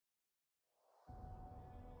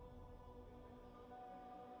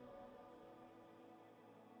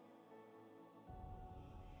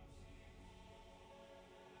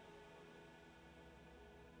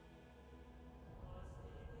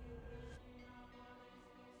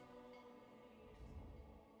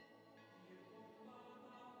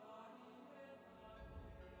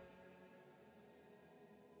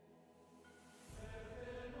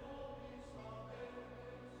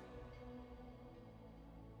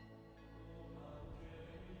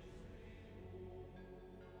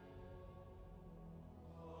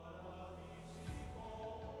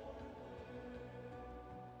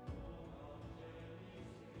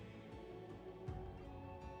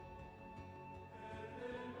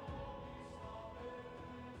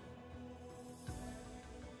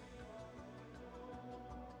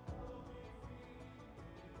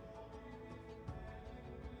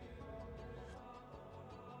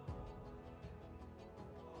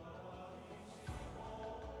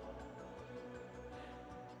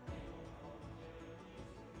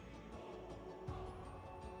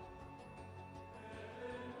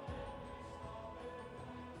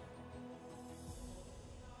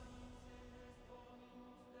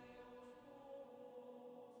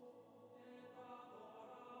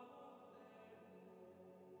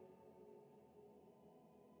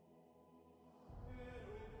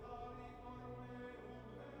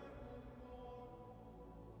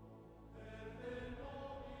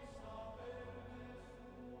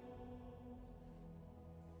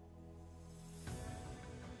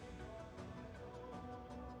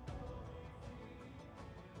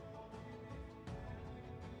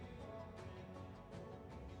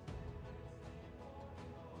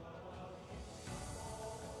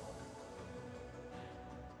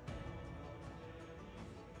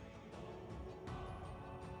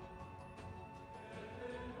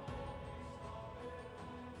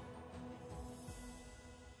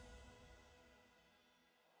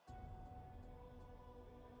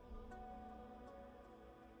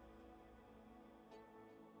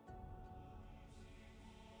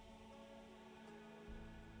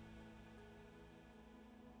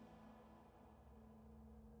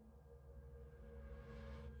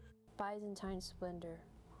Byzantine Splendor,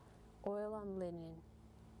 oil on linen,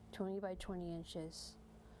 20 by 20 inches,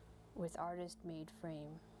 with artist-made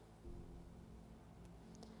frame.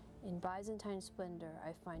 In Byzantine Splendor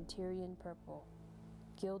I find Tyrian purple,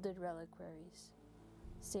 gilded reliquaries,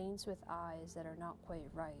 saints with eyes that are not quite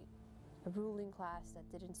right, a ruling class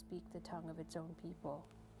that didn't speak the tongue of its own people.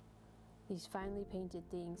 These finely painted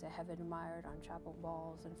things I have admired on chapel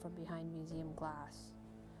walls and from behind museum glass.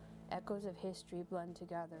 Echoes of history blend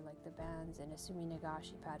together like the bands in a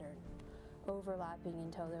suminagashi pattern, overlapping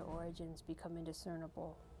until their origins become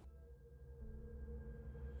indiscernible.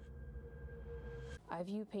 I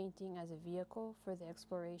view painting as a vehicle for the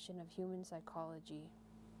exploration of human psychology.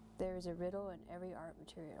 There is a riddle in every art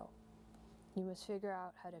material. You must figure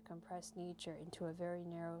out how to compress nature into a very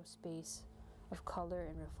narrow space of color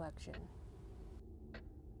and reflection.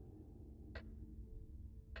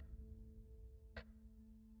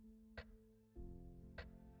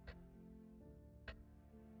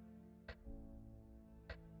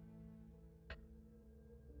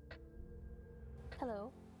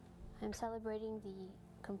 Hello, I'm celebrating the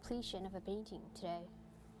completion of a painting today.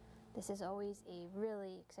 This is always a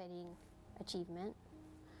really exciting achievement.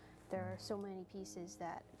 There are so many pieces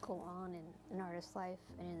that go on in an artist's life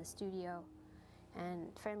and in the studio, and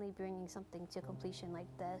finally bringing something to completion like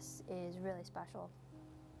this is really special.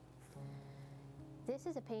 This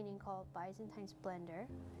is a painting called Byzantine Splendor,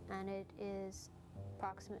 and it is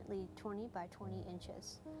approximately 20 by 20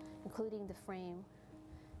 inches, including the frame,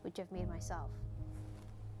 which I've made myself.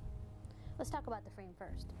 Let's talk about the frame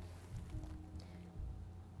first.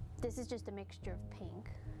 This is just a mixture of pink.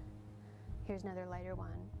 Here's another lighter one.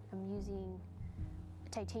 I'm using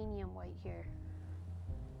titanium white here.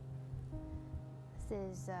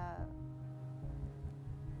 This is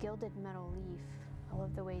gilded metal leaf. I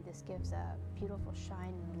love the way this gives a beautiful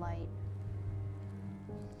shine and light.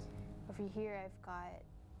 Over here I've got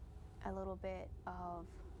a little bit of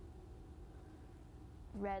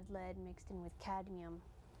red lead mixed in with cadmium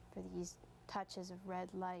for these touches of red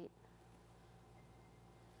light.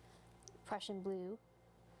 Prussian blue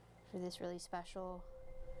for this really special,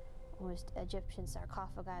 almost Egyptian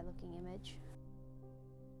sarcophagi looking image.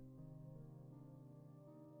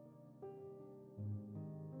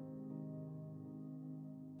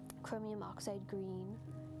 Chromium oxide green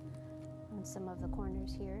on some of the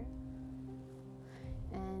corners here,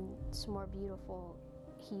 and some more beautiful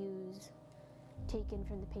hues taken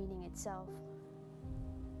from the painting itself.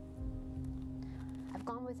 I've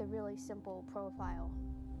gone with a really simple profile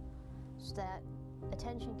so that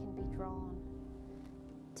attention can be drawn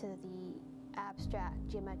to the abstract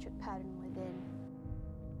geometric pattern within.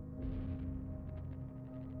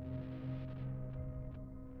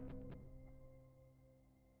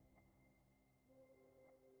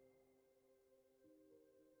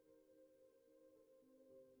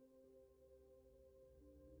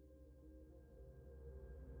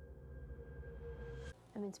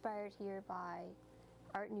 I'm inspired here by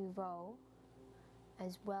Art Nouveau,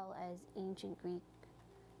 as well as ancient Greek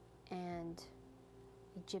and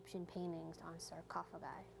Egyptian paintings on sarcophagi.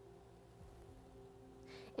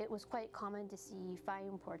 It was quite common to see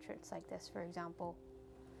fine portraits like this, for example,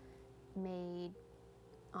 made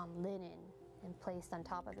on linen and placed on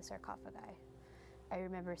top of the sarcophagi. I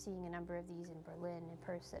remember seeing a number of these in Berlin in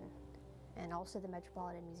person, and also the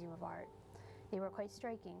Metropolitan Museum of Art. They were quite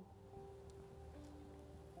striking.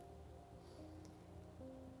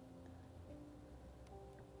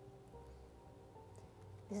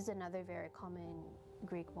 This is another very common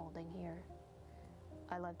Greek molding here.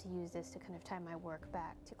 I love to use this to kind of tie my work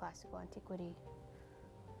back to classical antiquity.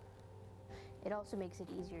 It also makes it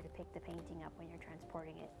easier to pick the painting up when you're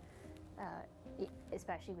transporting it,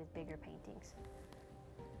 especially with bigger paintings.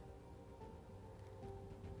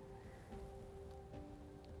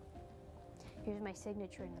 Here's my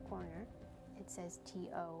signature in the corner. It says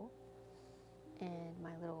T.O. and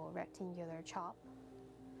my little rectangular chop.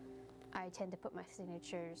 I tend to put my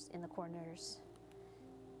signatures in the corners,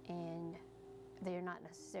 and they're not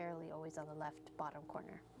necessarily always on the left bottom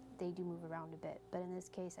corner. They do move around a bit, but in this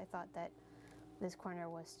case I thought that this corner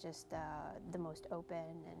was just the most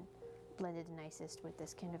open and blended the nicest with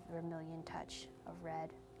this kind of vermilion touch of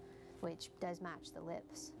red, which does match the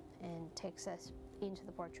lips and takes us into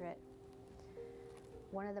the portrait.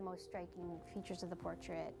 One of the most striking features of the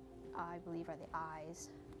portrait, I believe, are the eyes.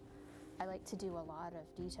 I like to do a lot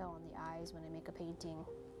of detail on the eyes when I make a painting,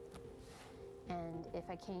 and if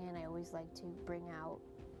I can, I always like to bring out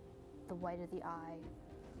the white of the eye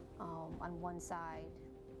on one side,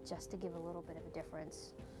 just to give a little bit of a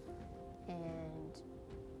difference and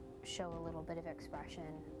show a little bit of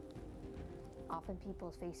expression often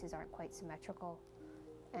people's faces aren't quite symmetrical,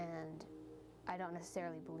 and I don't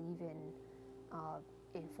necessarily believe in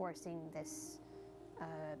enforcing this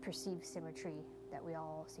perceived symmetry that we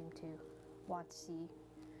all seem to want to see.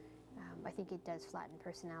 I think it does flatten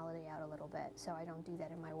personality out a little bit, so I don't do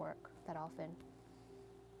that in my work that often.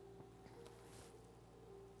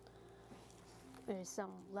 There's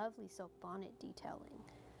some lovely silk bonnet detailing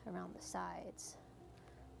around the sides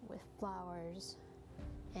with flowers,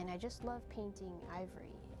 and I just love painting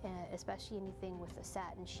ivory, especially anything with a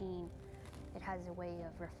satin sheen. It has a way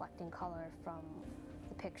of reflecting color from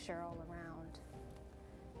the picture all around,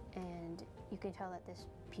 and you can tell that this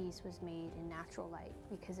piece was made in natural light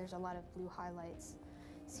because there's a lot of blue highlights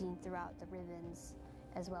seen throughout the ribbons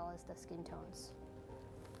as well as the skin tones,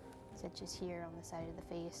 such as here on the side of the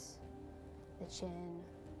face, the chin,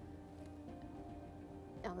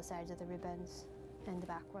 on the sides of the ribbons, and the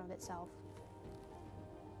background itself.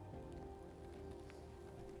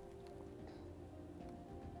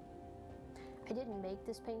 I didn't make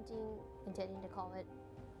this painting intending to call it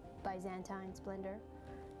Byzantine Splendor,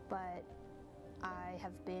 but I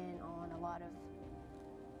have been on a lot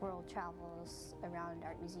of world travels around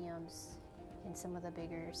art museums in some of the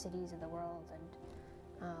bigger cities of the world,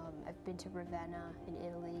 and I've been to Ravenna in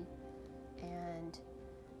Italy, and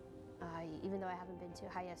even though I haven't been to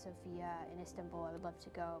Hagia Sophia in Istanbul, I would love to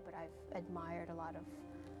go, but I've admired a lot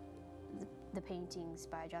of the paintings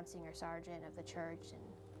by John Singer Sargent of the church, and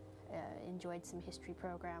enjoyed some history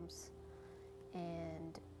programs,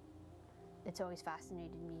 and it's always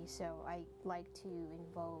fascinated me, so I like to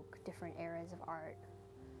invoke different eras of art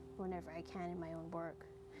whenever I can in my own work.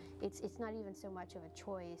 It's not even so much of a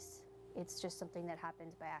choice, it's just something that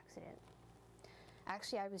happens by accident.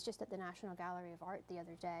 Actually, I was just at the National Gallery of Art the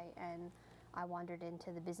other day, and I wandered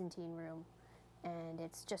into the Byzantine room, and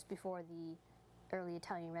it's just before the early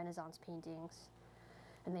Italian Renaissance paintings,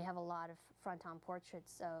 and they have a lot of front-on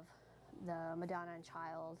portraits of the Madonna and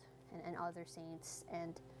Child and other saints,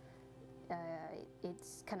 and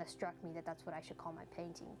it's kind of struck me that that's what I should call my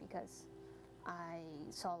painting, because I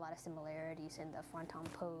saw a lot of similarities in the front-on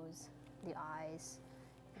pose, the eyes,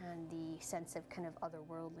 and the sense of kind of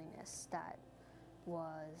otherworldliness that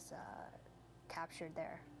was captured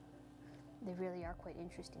there. They really are quite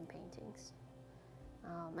interesting paintings.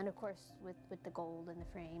 And of course, with the gold in the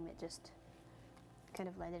frame, it just kind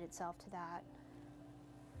of lended itself to that.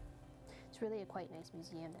 It's really a quite nice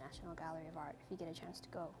museum, the National Gallery of Art, if you get a chance to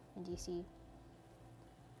go in D.C.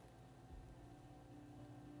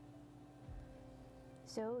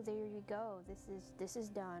 So there you go. This is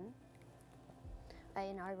done.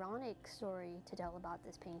 An ironic story to tell about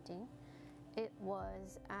this painting. It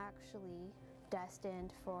was actually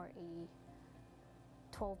destined for a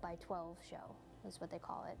 12 by 12 show, is what they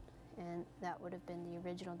call it, and that would have been the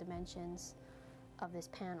original dimensions of this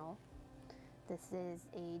panel. This is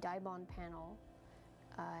a dye bond panel,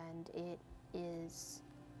 and it is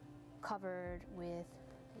covered with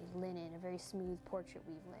a linen, a very smooth portrait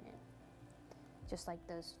weave linen, just like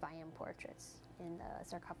those Fayum portraits in the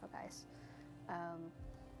sarcophagi.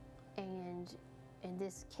 And in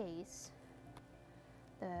this case,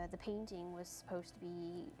 the painting was supposed to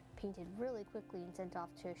be painted really quickly and sent off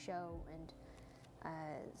to a show, and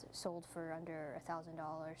sold for under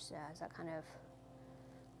 $1,000 as a kind of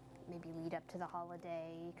maybe lead up to the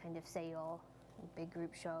holiday kind of sale, big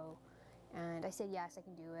group show. And I said, yes, I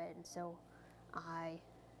can do it. And so I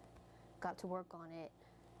got to work on it,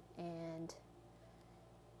 and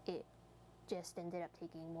it just ended up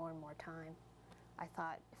taking more and more time. I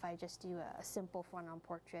thought if I just do a simple front-on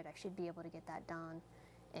portrait, I should be able to get that done.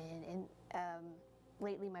 And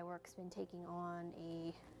lately my work's been taking on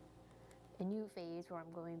a new phase where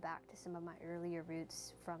I'm going back to some of my earlier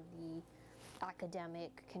roots from the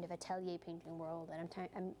academic kind of atelier painting world,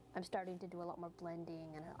 and I'm starting to do a lot more blending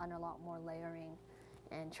and a lot more layering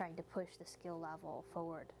and trying to push the skill level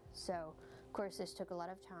forward. So of course this took a lot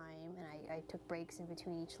of time, and I took breaks in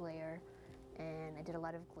between each layer, and I did a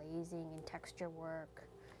lot of glazing and texture work,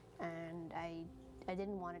 and I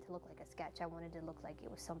didn't want it to look like a sketch. I wanted it to look like it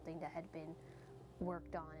was something that had been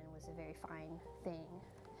worked on and was a very fine thing.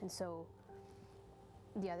 And so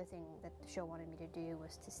the other thing that the show wanted me to do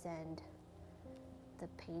was to send the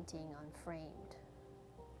painting unframed,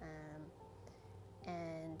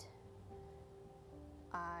 and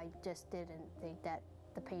I just didn't think that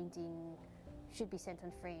the painting should be sent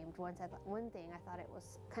unframed. One thing, I thought it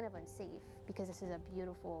was kind of unsafe, because this is a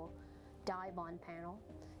beautiful dye bond panel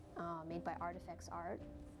made by Artifacts Art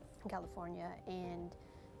in California, and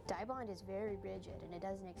dye bond is very rigid and it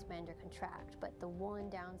doesn't expand or contract, but the one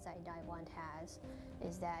downside dye bond has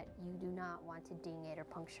is that you do not want to ding it or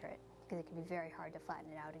puncture it, because it can be very hard to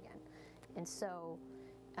flatten it out again. And so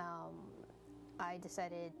I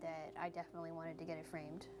decided that I definitely wanted to get it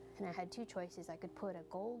framed. And I had two choices. I could put a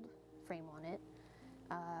gold frame on it,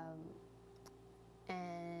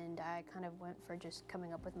 and I kind of went for just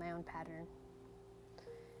coming up with my own pattern.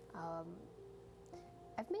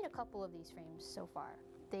 I've made a couple of these frames so far.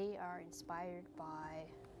 They are inspired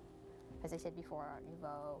by, as I said before, Art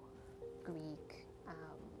Nouveau, Greek,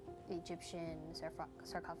 Egyptian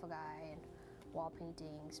sarcophagi and wall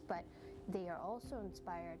paintings, but they are also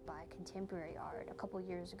inspired by contemporary art. A couple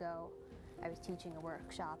years ago, I was teaching a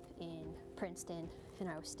workshop in Princeton, and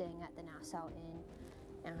I was staying at the Nassau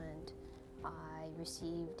Inn, and I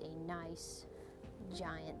received a nice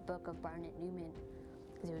giant book of Barnett Newman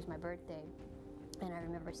because it was my birthday. And I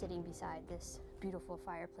remember sitting beside this beautiful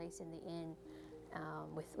fireplace in the inn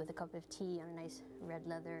with a cup of tea on a nice red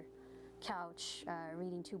leather couch,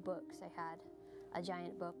 reading two books. I had a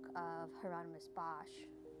giant book of Hieronymus Bosch.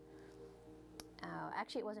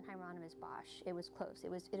 Actually, it wasn't Hieronymus Bosch. It was close.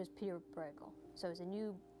 It was Peter Bruegel. So it was a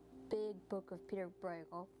new big book of Peter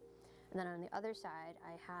Bruegel. And then on the other side,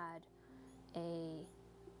 I had a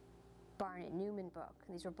Barnett Newman book.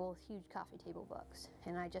 These were both huge coffee table books,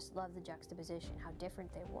 and I just loved the juxtaposition, how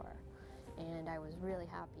different they were. And I was really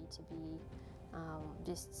happy to be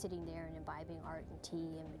just sitting there and imbibing art and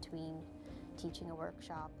tea in between teaching a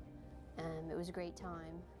workshop. It was a great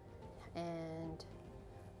time, and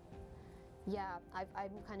yeah,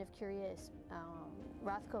 I'm kind of curious,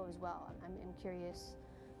 Rothko as well. I'm curious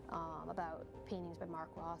about paintings by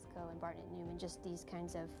Mark Rothko and Barnett Newman, just these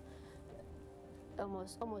kinds of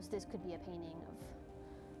almost this could be a painting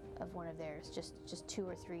of one of theirs, just two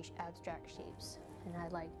or three abstract shapes. And I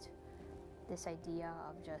liked this idea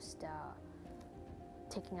of just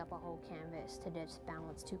taking up a whole canvas to just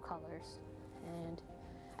balance two colors, and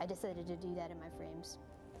I decided to do that in my frames.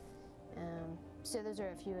 So those are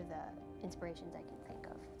a few of the inspirations I can think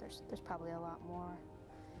of. There's probably a lot more.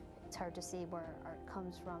 It's hard to see where art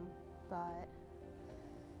comes from, but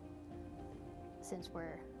since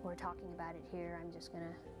we're talking about it here, I'm just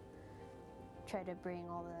gonna try to bring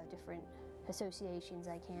all the different associations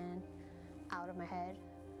I can out of my head.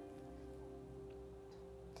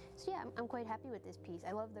 So yeah, I'm quite happy with this piece.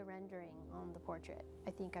 I love the rendering on the portrait.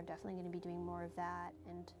 I think I'm definitely going to be doing more of that,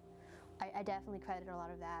 and I definitely credit a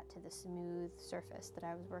lot of that to the smooth surface that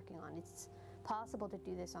I was working on. It's possible to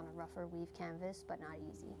do this on a rougher weave canvas, but not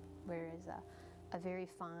easy, whereas a very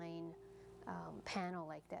fine panel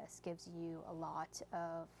like this gives you a lot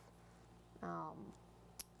of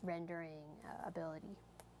rendering ability.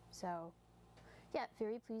 So yeah,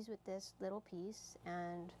 very pleased with this little piece,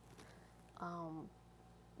 and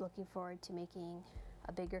looking forward to making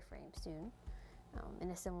a bigger frame soon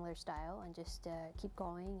in a similar style, and just keep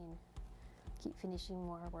going and keep finishing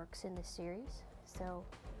more works in this series. So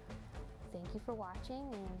thank you for watching,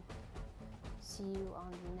 and see you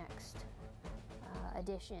on the next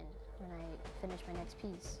edition when I finish my next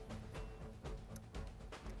piece.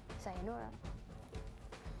 Sayonara.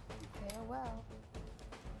 Farewell.